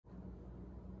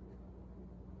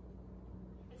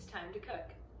time to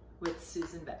cook with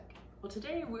Susan Beck. Well,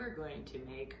 today we're going to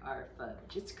make our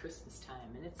fudge. It's Christmas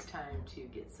time and it's time to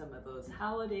get some of those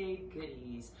holiday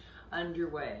goodies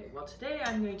underway. Well, today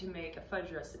I'm going to make a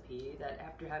fudge recipe that,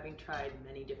 after having tried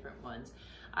many different ones,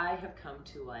 I have come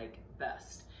to like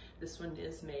best. This one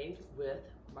is made with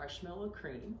marshmallow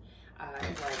cream. I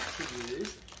like to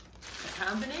use a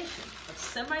combination of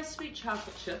semi-sweet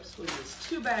chocolate chips. We'll use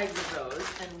 2 bags of those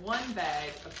and 1 bag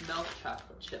of milk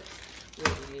chocolate chips.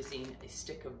 We'll be using a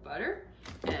stick of butter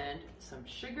and some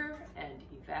sugar and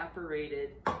evaporated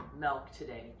milk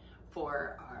today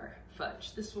for our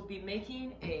fudge. This will be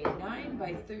making a 9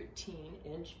 by 13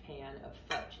 inch pan of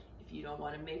fudge. If you don't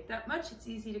want to make that much, it's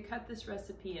easy to cut this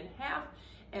recipe in half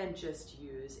and just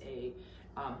use a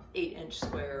 8-inch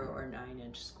square or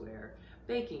 9-inch square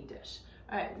baking dish.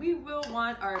 All right, we will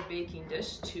want our baking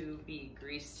dish to be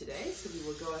greased today, so we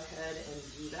will go ahead and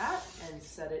do that and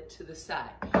set it to the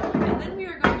side. And then we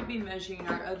are going to be measuring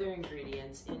our other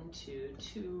ingredients into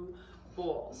 2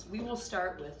 bowls. We will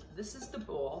start with, this is the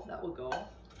bowl that will go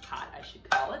hot, I should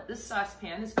call it. This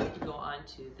saucepan is going to go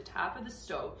onto the top of the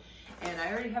stove, and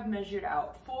I already have measured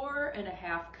out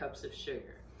 4½ cups of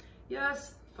sugar.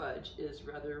 Yes, fudge is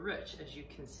rather rich, as you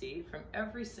can see from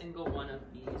every single one of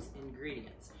these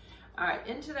ingredients. All right,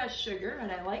 into that sugar, and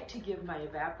I like to give my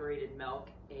evaporated milk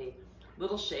a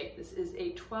little shake. This is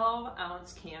a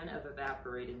 12-ounce can of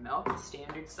evaporated milk,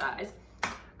 standard size.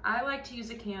 I like to use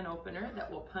a can opener that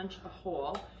will punch a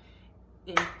hole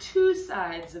in 2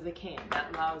 sides of the can.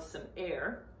 That allows some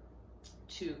air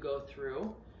to go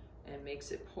through and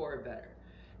makes it pour better.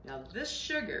 Now, this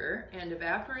sugar and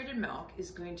evaporated milk is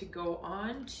going to go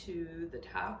onto the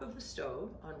top of the stove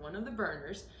on one of the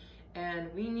burners,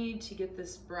 and we need to get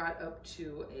this brought up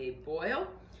to a boil,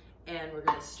 and we're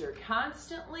going to stir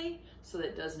constantly so that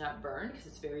it does not burn, because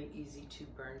it's very easy to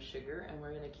burn sugar, and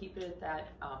we're going to keep it at that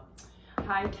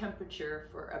high temperature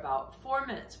for about 4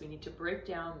 minutes. We need to break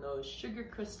down those sugar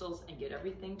crystals and get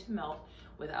everything to melt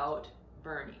without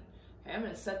burning. Okay, I'm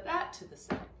going to set that to the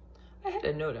side. I had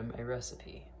a note on my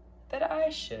recipe that I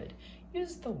should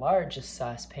use the largest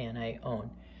saucepan I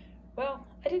own. Well,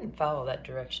 I didn't follow that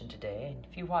direction today, and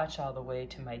if you watch all the way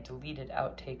to my deleted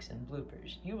outtakes and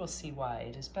bloopers, you will see why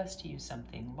it is best to use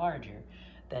something larger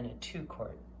than a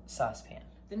 2-quart saucepan.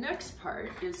 The next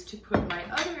part is to put my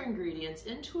other ingredients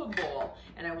into a bowl,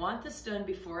 and I want this done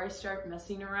before I start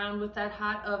messing around with that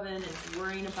hot oven and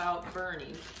worrying about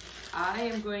burning. I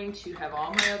am going to have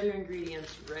all my other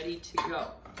ingredients ready to go,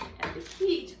 and the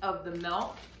heat of the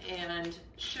milk and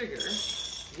sugar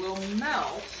will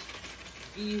melt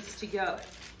these together.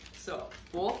 So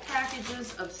both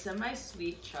packages of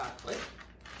semi-sweet chocolate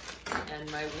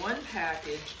and my 1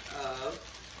 package of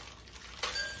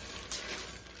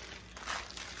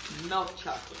milk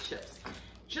chocolate chips.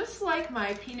 Just like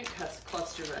my peanut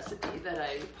cluster recipe that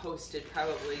I posted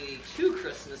probably 2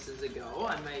 Christmases ago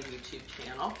on my YouTube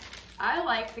channel, I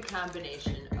like the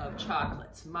combination of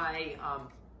chocolates. My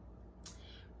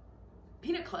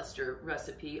peanut cluster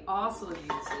recipe also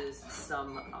uses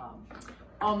some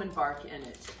almond bark in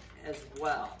it as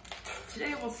well.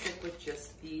 Today we'll stick with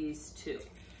just these 2.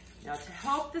 Now, to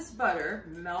help this butter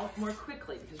melt more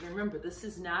quickly, because remember, this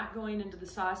is not going into the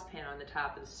saucepan on the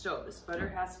top of the stove. This butter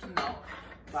has to melt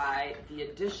by the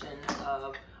addition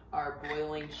of our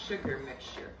boiling sugar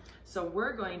mixture. So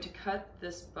we're going to cut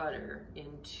this butter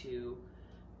into,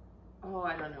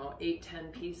 I don't know,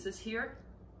 8-10 pieces here,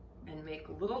 and make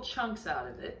little chunks out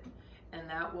of it, and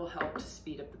that will help to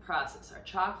speed up the process. Our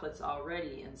chocolate's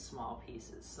already in small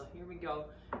pieces, so here we go,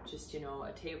 just,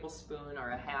 a tablespoon or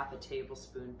a ½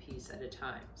 tablespoon piece at a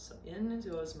time. So in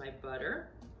goes my butter,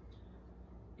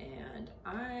 and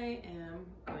I am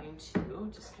going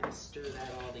to just kind of stir that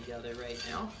all together right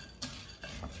now.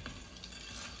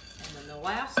 And then the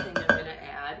last thing I'm going to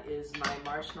add is my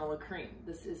marshmallow cream.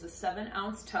 This is a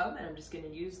 7-ounce tub, and I'm just going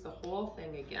to use the whole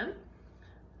thing again.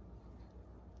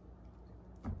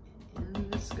 In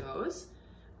this goes.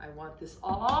 I want this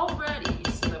all ready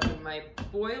so that when my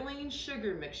boiling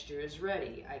sugar mixture is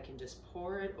ready, I can just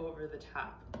pour it over the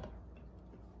top.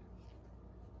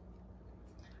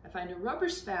 I find a rubber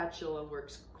spatula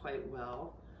works quite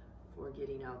well for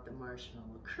getting out the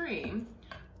marshmallow cream,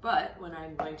 but when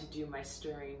I'm going to do my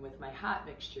stirring with my hot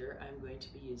mixture, I'm going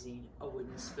to be using a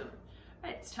wooden spoon. All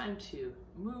right, it's time to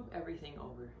move everything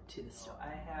over to the stove.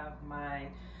 I have my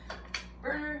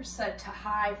burner set to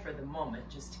high for the moment,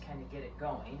 just to kind of get it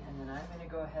going, and then I'm going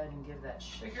to go ahead and give that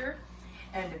sugar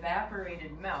and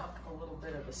evaporated milk a little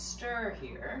bit of a stir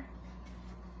here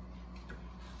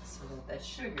so that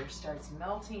sugar starts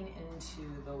melting into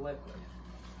the liquid.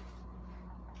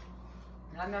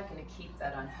 And I'm not going to keep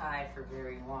that on high for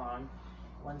very long.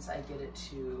 Once I get it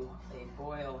to a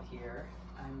boil here,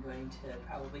 I'm going to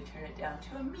probably turn it down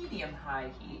to a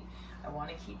medium-high heat. I want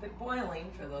to keep it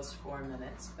boiling for those 4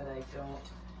 minutes, but I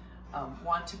don't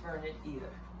want to burn it either.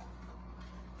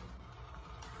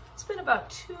 It's been about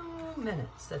 2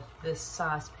 minutes that this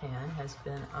saucepan has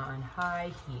been on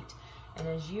high heat. And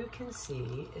as you can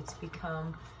see, it's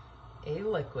become a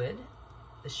liquid.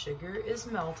 The sugar is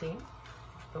melting,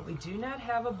 but we do not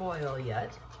have a boil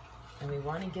yet. And we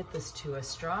want to get this to a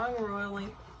strong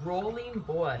rolling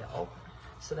boil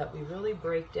so that we really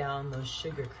break down those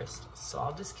sugar crystals. So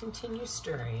I'll just continue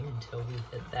stirring until we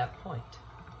hit that point.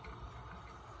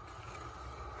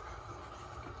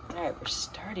 All right, we're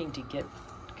starting to get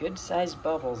good-sized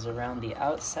bubbles around the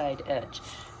outside edge.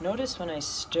 Notice when I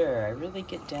stir, I really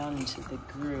get down into the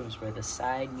grooves where the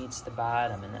side meets the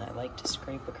bottom, and then I like to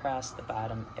scrape across the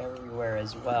bottom everywhere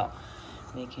as well,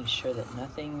 making sure that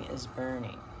nothing is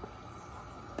burning.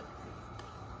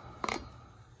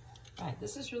 All right,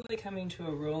 this is really coming to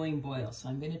a rolling boil, so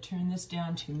I'm going to turn this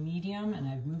down to medium, and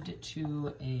I've moved it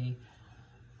to a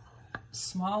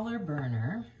smaller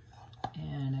burner.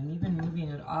 And I'm even moving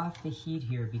it off the heat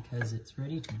here because it's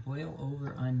ready to boil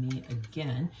over on me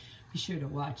again. Be sure to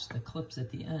watch the clips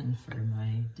at the end for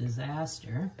my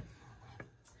disaster.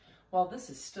 While this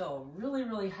is still really,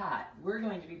 really hot, we're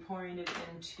going to be pouring it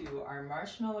into our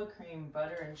marshmallow cream,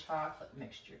 butter, and chocolate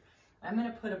mixture. I'm going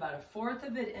to put about 1/4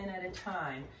 of it in at a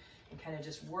time and kind of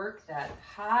just work that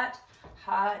hot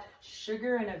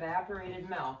sugar and evaporated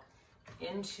milk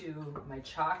into my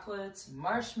chocolates,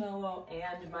 marshmallow,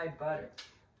 and my butter.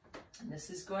 And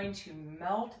this is going to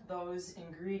melt those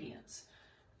ingredients.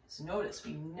 So notice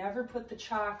we never put the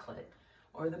chocolate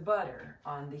or the butter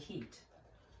on the heat.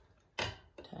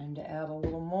 Time to add a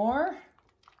little more.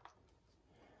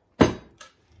 And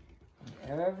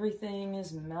everything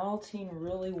is melting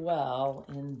really well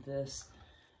in this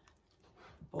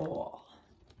bowl.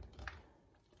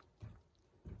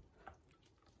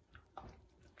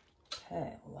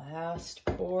 Okay, last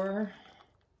pour.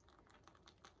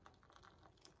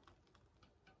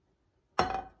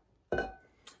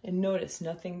 And notice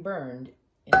nothing burned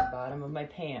in the bottom of my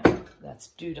pan. That's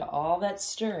due to all that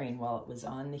stirring while it was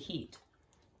on the heat.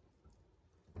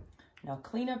 Now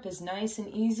cleanup is nice and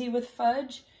easy with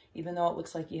fudge, even though it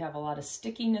looks like you have a lot of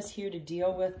stickiness here to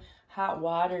deal with. Hot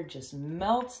water just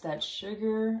melts that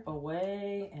sugar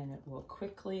away and it will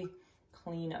quickly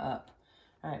clean up.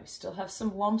 All right, we still have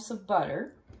some lumps of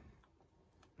butter.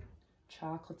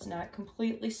 Chocolate's not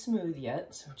completely smooth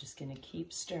yet, so I'm just gonna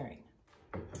keep stirring.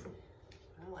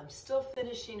 Well, I'm still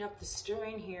finishing up the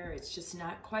stirring here. It's just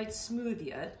not quite smooth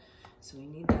yet, so we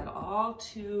need that all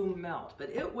to melt,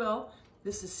 but it will.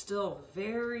 This is still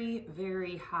very,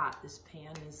 very hot. This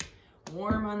pan is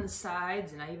warm on the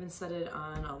sides, and I even set it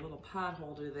on a little pot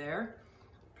holder there.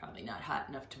 Probably not hot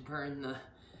enough to burn the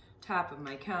top of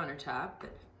my countertop,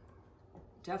 but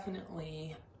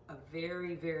definitely a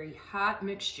very, very hot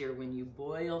mixture when you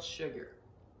boil sugar.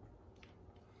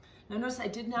 Now notice I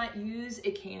did not use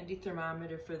a candy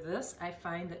thermometer for this. I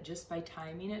find that just by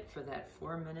timing it for that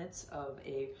 4 minutes of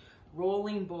a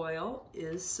rolling boil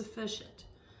is sufficient.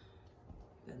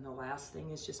 Then the last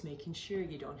thing is just making sure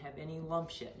you don't have any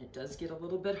lumps yet. And it does get a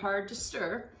little bit hard to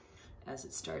stir as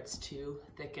it starts to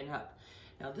thicken up.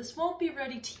 Now this won't be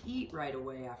ready to eat right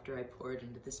away after I pour it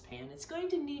into this pan. It's going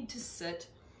to need to sit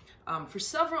for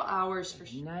several hours for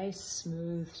nice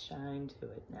smooth shine to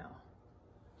it now.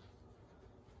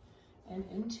 And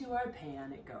into our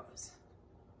pan it goes.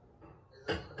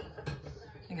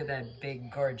 Look at that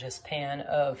big gorgeous pan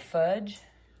of fudge.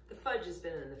 The fudge has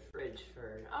been in the fridge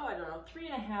for, oh, I don't know,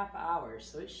 3.5 hours,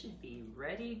 so it should be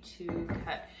ready to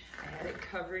cut. I had it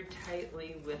covered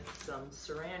tightly with some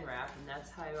saran wrap, and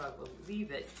that's how I will leave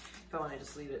it if I want to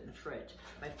just leave it in the fridge.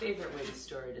 My favorite way to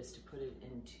store it is to put it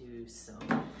into some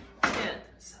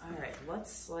tins. All right,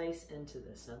 let's slice into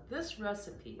this. Now, this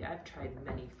recipe, I've tried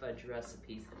many fudge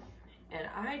recipes, and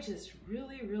I just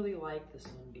really, really like this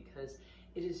one because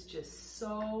it is just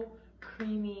so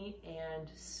creamy and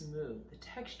smooth. The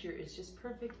texture is just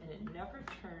perfect and it never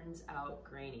turns out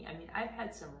grainy. I mean, I've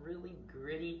had some really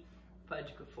gritty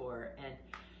fudge before and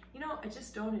you know, I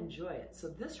just don't enjoy it. So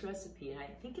this recipe, and I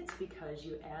think it's because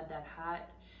you add that hot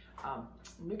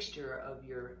mixture of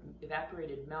your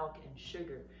evaporated milk and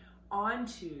sugar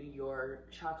onto your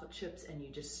chocolate chips and you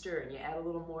just stir and you add a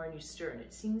little more and you stir and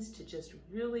it seems to just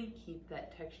really keep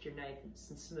that texture nice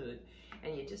and smooth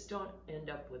and you just don't end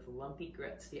up with lumpy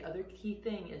grits. The other key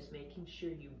thing is making sure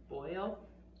you boil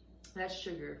that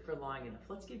sugar for long enough.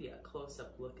 Let's give you a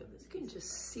close-up look of this. You can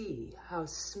just see how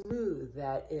smooth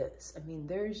that is. I mean,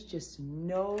 there's just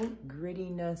no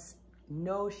grittiness,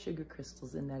 no sugar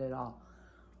crystals in that at all.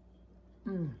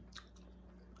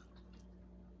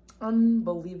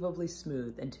 Unbelievably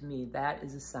smooth, and to me, that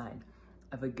is a sign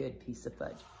of a good piece of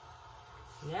fudge.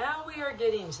 Now we are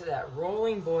getting to that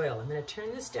rolling boil. I'm going to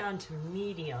turn this down to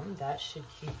medium. That should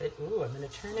keep it. Ooh, I'm going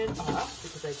to turn it off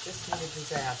because I just made a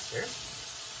disaster.